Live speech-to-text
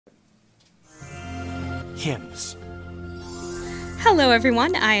hymns. Hello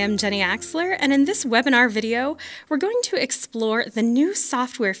everyone, I am Jenny Axler, and in this webinar video, we're going to explore the new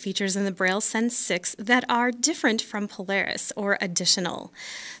software features in the BrailleSense 6 that are different from Polaris or additional.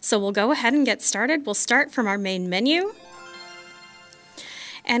 So we'll go ahead and get started. We'll start from our main menu.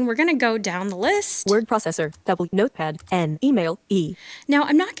 And we're going to go down the list. Word processor, W, notepad, N, email, E. Now,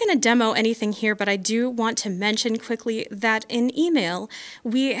 I'm not going to demo anything here, but I do want to mention quickly that in email,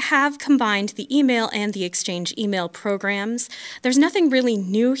 we have combined the email and the Exchange email programs. There's nothing really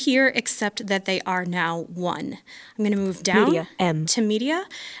new here except that they are now one. I'm going to move down Media, M. to media.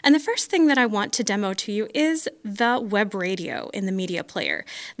 And the first thing that I want to demo to you is the web radio in the media player.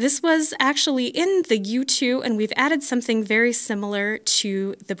 This was actually in the U2, and we've added something very similar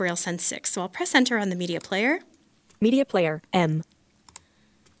to the BrailleSense 6. So I'll press enter on the media player. Media player, M.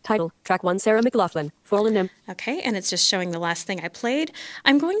 Title, track 1, Sarah McLaughlin, Fallen M. Okay, and it's just showing the last thing I played.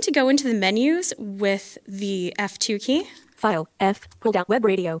 I'm going to go into the menus with the F2 key. File, F, pull down, web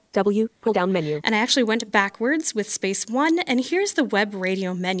radio, W, pull down menu. And I actually went backwards with space 1, and here's the web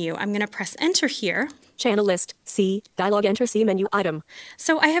radio menu. I'm going to press enter here. Channel list, C, dialog enter C menu item.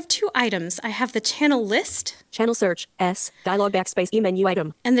 So I have two items. I have the channel list. Channel search, S, dialog backspace E menu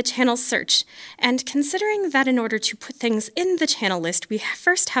item. And the channel search. And considering that in order to put things in the channel list, we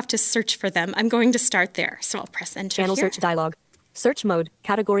first have to search for them, I'm going to start there. So I'll press enter Channel here. search dialog. Search mode,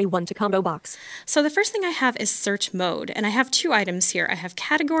 category 1 to combo box. So the first thing I have is search mode, and I have two items here. I have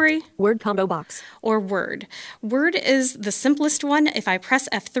category, Word combo box. or word. Word is the simplest one. If I press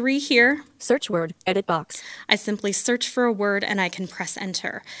F3 here, Search word, edit box. I simply search for a word and I can press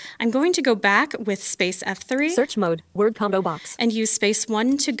enter. I'm going to go back with space F3 Search mode, word combo box. and use space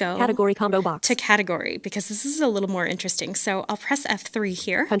 1 to go Category combo box. to category, because this is a little more interesting. So I'll press F3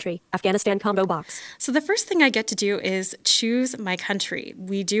 here. Country, Afghanistan combo box. So the first thing I get to do is choose my country.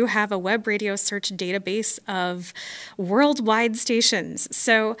 We do have a web radio search database of worldwide stations.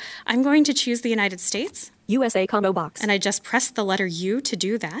 So I'm going to choose the United States. USA combo box. And I just pressed the letter U to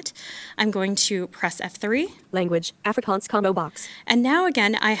do that. I'm going to press F3. Language, Afrikaans combo box. And now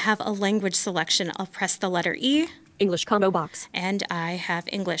again, I have a language selection. I'll press the letter E. English combo box. And I have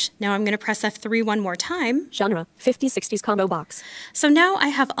English. Now I'm going to press F3 one more time. Genre, 50s, 60s combo box. So now I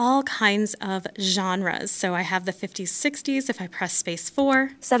have all kinds of genres. So I have the 50s, 60s. If I press space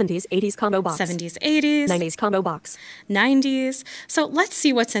 4. 70s, 80s combo box. 70s, 80s. 90s combo box. 90s. So let's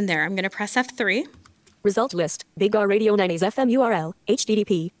see what's in there. I'm going to press F3. Result list, Big R Radio 90s FM URL,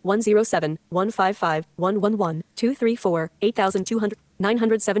 HTTP, 107.155.111.234,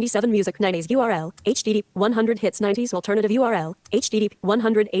 977 Music 90s URL, HTTP, 100 Hits 90s Alternative URL, HTTP,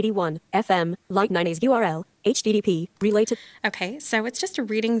 181, FM, Light 90s URL, HTTP, related. Okay, so it's just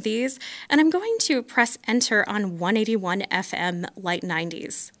reading these, and I'm going to press enter on 181 FM Light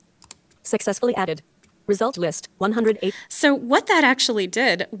 90s. Successfully added. Result list, 108. So what that actually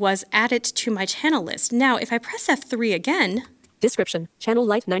did was add it to my channel list. Now, if I press F3 again, Description, Channel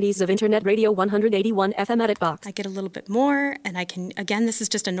Light 90s of Internet Radio 181 FM edit box. I get a little bit more, and I can, again, this is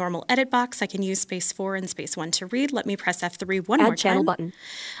just a normal edit box. I can use space 4 and space 1 to read. Let me press F3 one more time. Add channel button.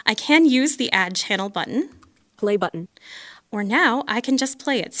 I can use the add channel button. Play button. Or now I can just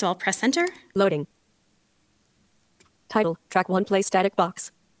play it. So I'll press enter. Loading. Title, track 1 play static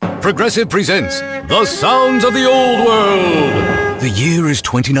box. Progressive presents The Sounds of the Old World. The year is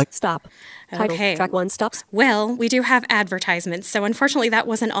 29. Stop. Title, Okay. track 1 stops. Well, we do have advertisements, so unfortunately that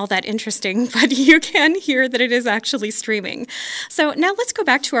wasn't all that interesting, but you can hear that it is actually streaming. So now let's go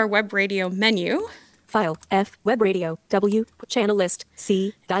back to our web radio menu. File, F, web radio, W, channel list,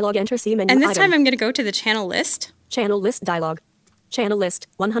 C, dialog enter C menu And this item. time I'm going to go to the channel list. Channel list dialog. Channel list,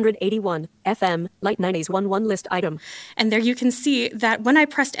 181, FM, Light 90s 11 list item. And there you can see that when I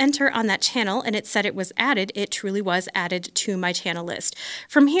pressed enter on that channel and it said it was added, it truly was added to my channel list.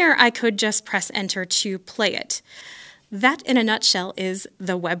 From here, I could just press enter to play it. That, in a nutshell, is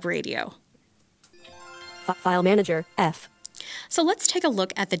the web radio. File manager, F. So let's take a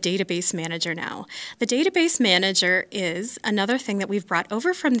look at the database manager now. The database manager is another thing that we've brought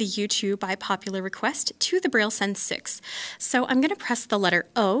over from the U2 by popular request to the BrailleSense 6. So I'm going to press the letter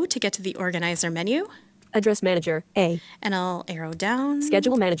O to get to the organizer menu. Address manager, A. And I'll arrow down.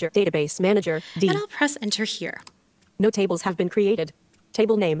 Schedule manager, database manager, D. And I'll press enter here. No tables have been created.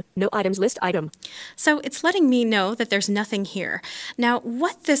 Table name, no items list item. So it's letting me know that there's nothing here. Now,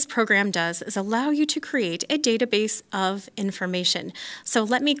 what this program does is allow you to create a database of information. So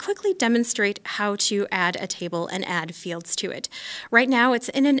let me quickly demonstrate how to add a table and add fields to it. Right now, it's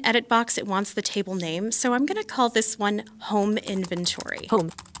in an edit box. It wants the table name. So I'm going to call this one Home Inventory.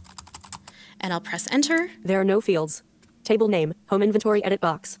 Home. And I'll press enter. There are no fields. Table name, home inventory edit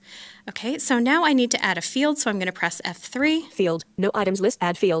box. Okay, so now I need to add a field, so I'm going to press F3. Field, no items list,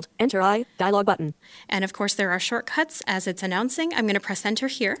 add field, enter I, dialog button. And of course there are shortcuts as it's announcing. I'm going to press enter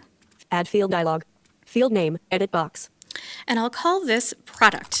here. Add field dialog. Field name, edit box. And I'll call this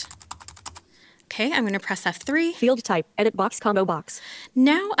product. Okay, I'm going to press F3. Field type, edit box combo box.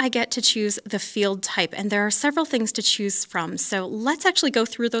 Now I get to choose the field type, and there are several things to choose from. So let's actually go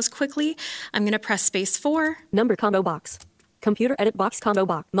through those quickly. I'm going to press space 4. Number combo box. Computer edit box combo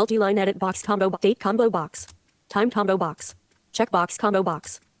box. Multi-line edit box combo box. Date combo box. Time combo box. Checkbox combo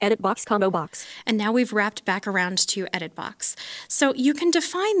box. Edit box combo box. And now we've wrapped back around to edit box. So you can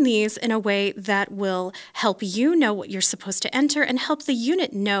define these in a way that will help you know what you're supposed to enter and help the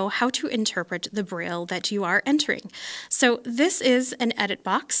unit know how to interpret the Braille that you are entering. So this is an edit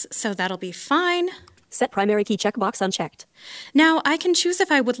box, so that'll be fine. Set primary key checkbox unchecked. Now I can choose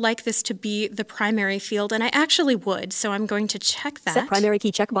if I would like this to be the primary field, and I actually would, so I'm going to check that. Set primary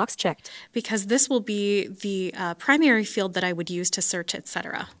key checkbox checked. Because this will be the primary field that I would use to search,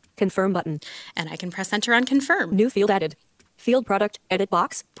 etc. Confirm button. And I can press enter on confirm. New field added. Field product, edit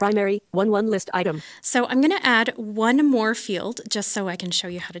box, primary, 1 list item. So I'm going to add one more field just so I can show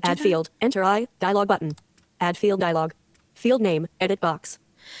you how to do that. Add field, enter I, dialog button. Add field dialog. Field name, edit box.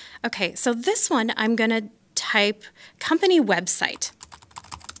 Okay, so this one I'm going to type company website.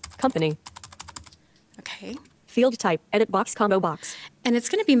 Company. Okay. Field type, edit box combo box. And it's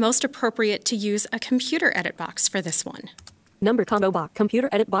going to be most appropriate to use a computer edit box for this one. Number combo box, computer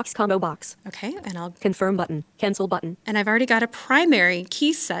edit box combo box. Okay, and I'll confirm button, cancel button. And I've already got a primary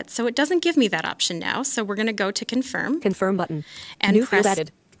key set, so it doesn't give me that option now. So we're going to go to confirm. Confirm button. And new press field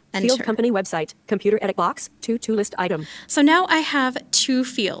added. enter. Field company website, computer edit box, two list item. So now I have 2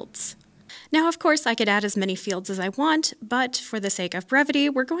 fields. Now, of course, I could add as many fields as I want, but for the sake of brevity,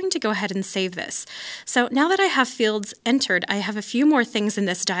 we're going to go ahead and save this. So now that I have fields entered, I have a few more things in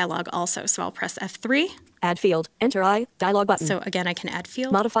this dialog also. So I'll press F3. Add field, enter I, dialog button. So again, I can add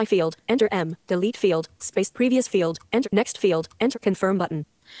field. Modify field, enter M, delete field, space previous field, enter next field, enter confirm button.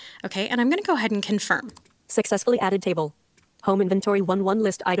 Okay, and I'm going to go ahead and confirm. Successfully added table. Home inventory 1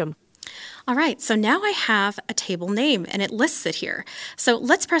 list item. All right, so now I have a table name and it lists it here. So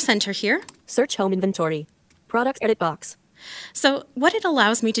let's press enter here. Search home inventory. Product edit box. So what it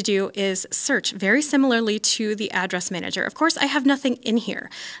allows me to do is search very similarly to the address manager. Of course, I have nothing in here.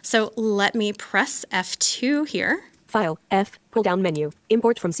 So let me press F2 here. File, F, pull down menu,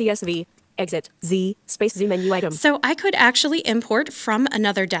 import from CSV, exit, Z, space Z menu item. So I could actually import from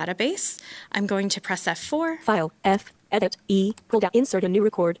another database. I'm going to press F4. File, F, edit, E, pull down, insert a new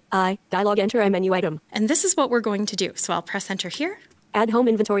record, I, dialog enter I menu item. And this is what we're going to do. So I'll press enter here. Add home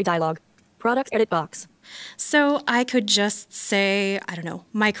inventory dialog. Product edit box. So I could just say, I don't know,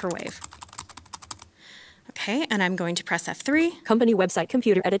 microwave. Okay, and I'm going to press F3. Company website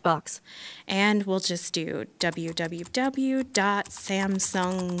computer edit box. And we'll just do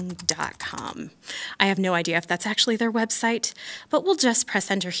www.samsung.com. I have no idea if that's actually their website, but we'll just press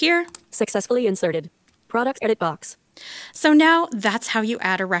enter here. Successfully inserted. Product edit box. So now that's how you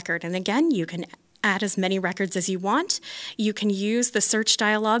add a record. And again, you can add as many records as you want. You can use the search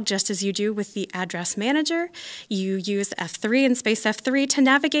dialog just as you do with the address manager. You use F3 and space F3 to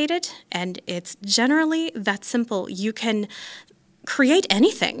navigate it, and it's generally that simple. You can create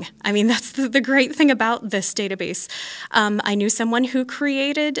anything. I mean, that's the great thing about this database. I knew someone who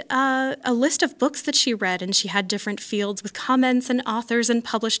created a list of books that she read, and she had different fields with comments and authors and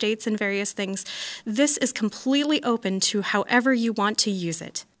publish dates and various things. This is completely open to however you want to use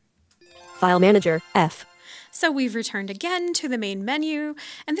it. File Manager, F. So we've returned again to the main menu,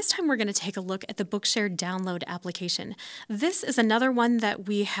 and this time we're going to take a look at the Bookshare download application. This is another one that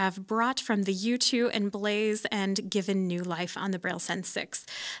we have brought from the U2 and Blaze and given new life on the BrailleSense 6.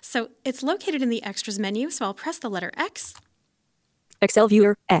 So it's located in the Extras menu, so I'll press the letter X. Excel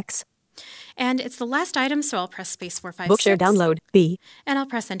Viewer, X. And it's the last item, so I'll press space 456. Bookshare download, B. And I'll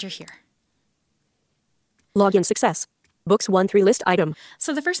press enter here. Login success. Books 1 list item.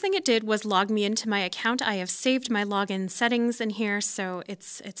 So the first thing it did was log me into my account. I have saved my login settings in here, so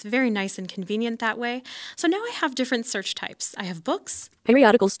it's very nice and convenient that way. So now I have different search types. I have books,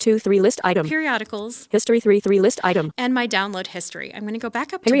 Periodicals 2 list item. periodicals, History 3 list item. and my download history. I'm going to go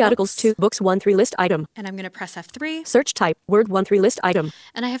back up to Periodicals books, 2 books 1 list item. and I'm going to press F3. Search type Word 1 list item.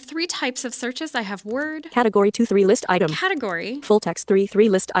 And I have 3 types of searches. I have Word, Category 2 list item. category, Full text 3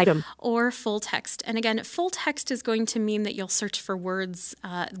 list item. or full text. And again, full text is going to mean mean that you'll search for words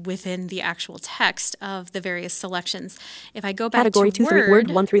within the actual text of the various selections. If I go back Category to 2 3 Word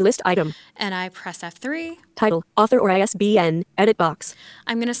 1 3 List item. and I press F3, Title, author or ISBN, edit box.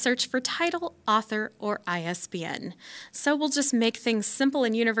 I'm going to search for title, author, or ISBN. So we'll just make things simple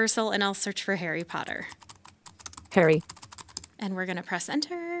and universal, and I'll search for Harry Potter. Harry. And we're going to press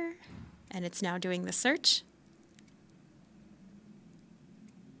enter, and it's now doing the search.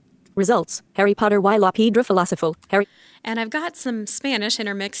 Results. Harry Potter y la Piedra Filosofal. Harry. And I've got some Spanish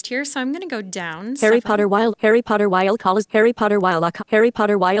intermixed here, so I'm going to go down. Harry Potter while Harry Potter while College Harry Potter while Harry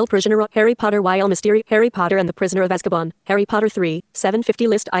Potter while Prisoner Harry Potter while Mystery Harry Potter and the Prisoner of Azkaban Harry Potter 3 750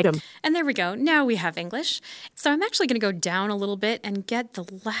 list item. And there we go. Now we have English. So I'm actually going to go down a little bit and get the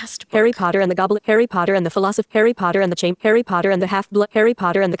last book. Harry Potter and the Goblet Harry Potter and the Philosopher Harry Potter and the Chamber Harry Potter and the Half-Blood Harry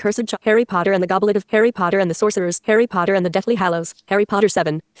Potter and the Cursed Child Harry Potter and the Goblet of Harry Potter and the Sorcerers Harry Potter and the Deathly Hallows Harry Potter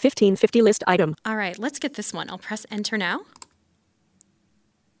 7 1550 list item. All right, let's get this one. I'll press enter now.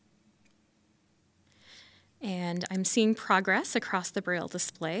 And I'm seeing progress across the Braille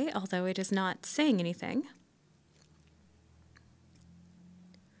display, although it is not saying anything.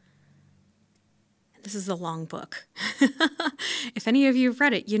 This is a long book. If any of you have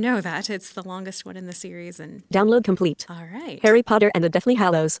read it, you know that. It's the longest one in the series. And Download complete. all right. Harry Potter and the Deathly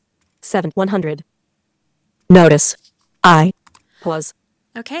Hallows 7 100. Notice. Pause.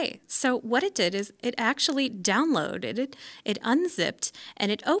 Okay, so what it did is it actually downloaded it, it unzipped, and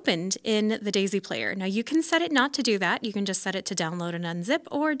it opened in the Daisy Player. Now you can set it not to do that. You can just set it to download and unzip,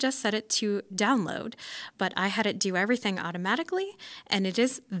 or just set it to download. But I had it do everything automatically, and it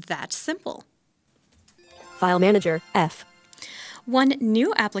is that simple. File Manager F. One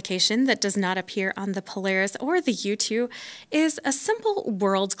new application that does not appear on the Polaris or the U2 is a simple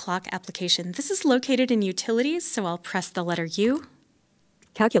world clock application. This is located in Utilities, so I'll press the letter U.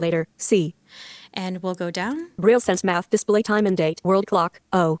 Calculator C. And we'll go down. BrailleSense Math Display Time and Date World Clock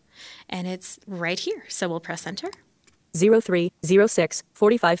O. And it's right here, so we'll press enter. 0306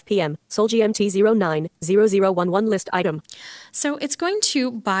 45 p.m. Seoul GMT 090011 list item. So it's going to,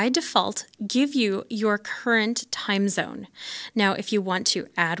 by default, give you your current time zone. Now, if you want to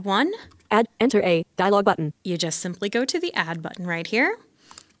add one, Add Enter a dialog button. you just simply go to the Add button right here.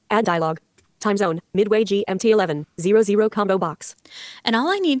 Add dialog. Time zone Midway GMT 1100 combo box. And all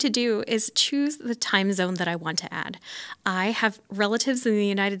I need to do is choose the time zone that I want to add. I have relatives in the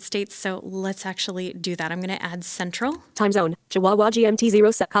United States, so let's actually do that. I'm going to add Central. Time zone Chihuahua GMT 0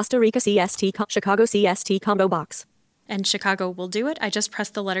 set Costa Rica CST Chicago CST combo box. And Chicago will do it. I just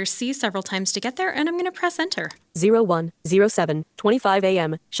pressed the letter C several times to get there, and I'm going to press enter. 0107 25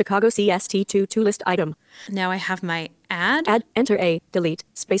 a.m. Chicago CST 22 list item. Now I have my add. Add Enter a delete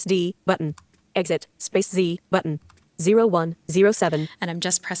space D button. Exit space Z button. 0107. And I'm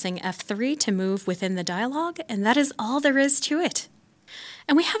just pressing F3 to move within the dialog, and that is all there is to it.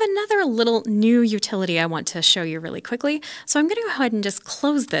 And we have another little new utility I want to show you really quickly. So I'm going to go ahead and just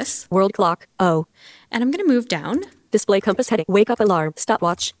close this. World clock O. And I'm going to move down. Display compass heading. Wake up alarm.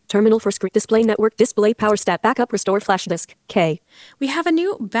 Stopwatch. Terminal for screen. Display network. Display power stat. Backup restore flash disk. K. We have a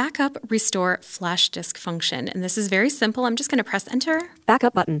new backup restore flash disk function. And this is very simple. I'm just going to press enter.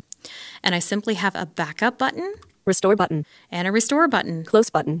 Backup button. And I simply have a backup button. Restore button. And a restore button. Close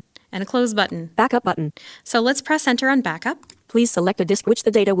button. And a close button. Backup button. So let's press enter on backup. Please select a disk which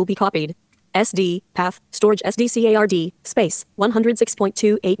the data will be copied. SD, path, storage SDCARD, space,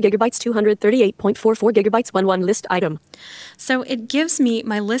 106.28 gigabytes, 238.44 gigabytes, 11 list item. So it gives me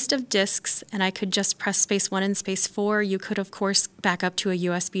my list of disks, and I could just press space 1 and space 4. You could, of course, back up to a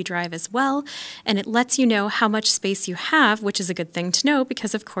USB drive as well, and it lets you know how much space you have, which is a good thing to know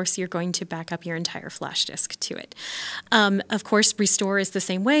because, of course, you're going to back up your entire flash disk to it. Of course, restore is the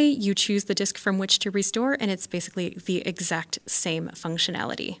same way. You choose the disk from which to restore, and it's basically the exact same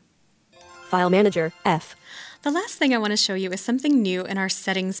functionality. File Manager F. The last thing I want to show you is something new in our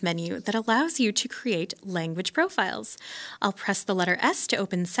settings menu that allows you to create language profiles. I'll press the letter S to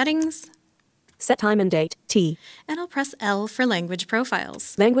open settings. Set time and date T. And I'll press L for language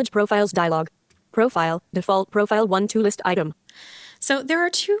profiles. Language profiles dialog. Profile, default profile 1-2 list item. So there are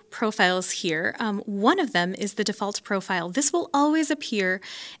two profiles here. One of them is the default profile. This will always appear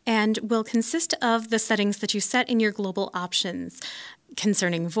and will consist of the settings that you set in your global options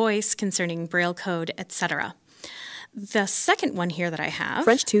concerning voice, concerning Braille code, etc. The second one here that I have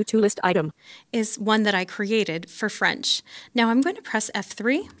French 2-2 list item is one that I created for French. Now I'm going to press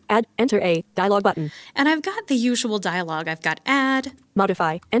F3. Add Enter a dialog button. And I've got the usual dialogue. I've got add,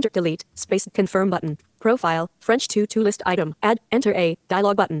 Modify, Enter delete, space confirm button. Profile, French 2-2 list item. Add Enter a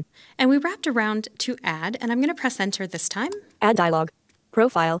dialog button. and we wrapped around to add, and I'm going to press enter this time. Add dialog.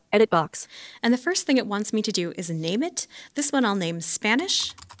 Profile, edit box. And the first thing it wants me to do is name it. This one I'll name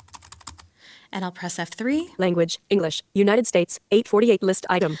Spanish. And I'll press F3. Language, English, United States, 848 list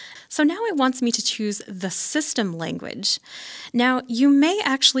item. So now it wants me to choose the system language. Now, you may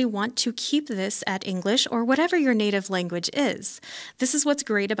actually want to keep this at English or whatever your native language is. This is what's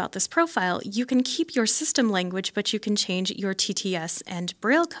great about this profile. You can keep your system language, but you can change your TTS and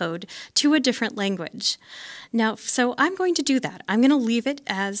Braille code to a different language. Now, so I'm going to do that. I'm going to leave it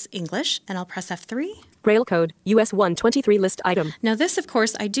as English, and I'll press F3. Braille code, US 123 list item. Now this, of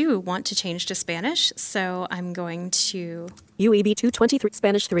course, I do want to change to Spanish, so I'm going to... UEB 223,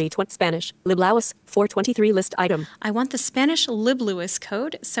 Spanish 320, Spanish, LibLouis 423 list item. I want the Spanish LibLouis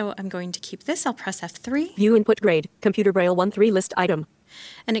code, so I'm going to keep this. I'll press F3. View input grade, Computer Braille 13 list item.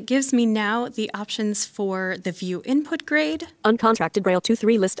 And it gives me now the options for the view input grade. Uncontracted Braille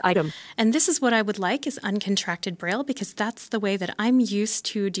 23 list item. And this is what I would like, is uncontracted Braille, because that's the way that I'm used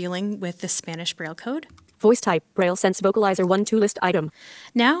to dealing with the Spanish Braille code. Voice type, BrailleSense Vocalizer 1-2 list item.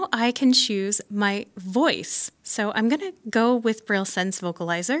 Now I can choose my voice. So I'm going to go with BrailleSense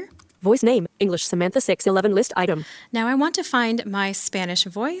Vocalizer. Voice name, English Samantha 611 list item. Now I want to find my Spanish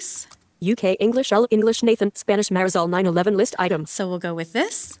voice. UK English English Nathan, Spanish Marisol 911 list item. So we'll go with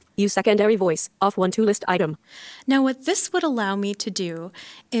this. Use secondary voice, off 1-2 list item. Now what this would allow me to do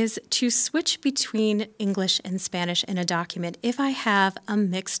is to switch between English and Spanish in a document if I have a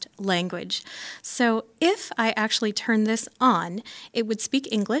mixed language. So if I actually turn this on, it would speak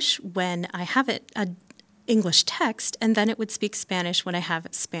English when I have English text, and then it would speak Spanish when I have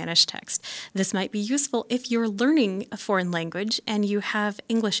Spanish text. This might be useful if you're learning a foreign language and you have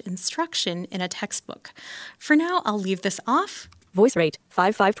English instruction in a textbook. For now, I'll leave this off. Voice rate,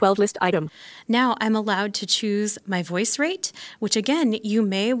 5-5-12 list item. Now I'm allowed to choose my voice rate, which again, you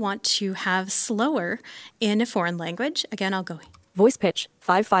may want to have slower in a foreign language. Again, I'll go. Voice pitch,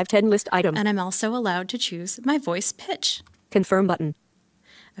 5-5-10 list item. And I'm also allowed to choose my voice pitch. Confirm button.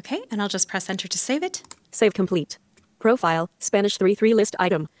 Okay, and I'll just press enter to save it. Save complete. Profile, Spanish 3-3 list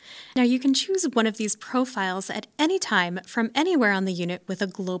item. Now you can choose one of these profiles at any time from anywhere on the unit with a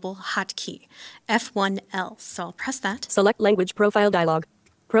global hotkey, F1L. So I'll press that. Select language profile dialog.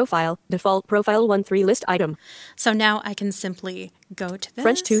 Profile, default profile 1-3 list item. So now I can simply go to this.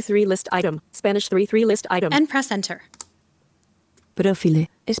 French 2-3 list item, Spanish 3-3 list item. And press enter. Profile,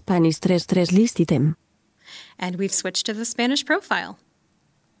 Spanish 3-3 list item. And we've switched to the Spanish profile.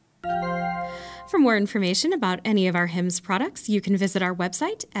 For more information about any of our HIMSS products, you can visit our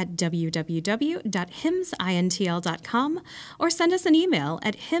website at www.himsintl.com or send us an email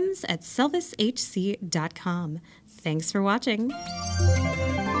at hims@selvishc.com. Thanks for watching.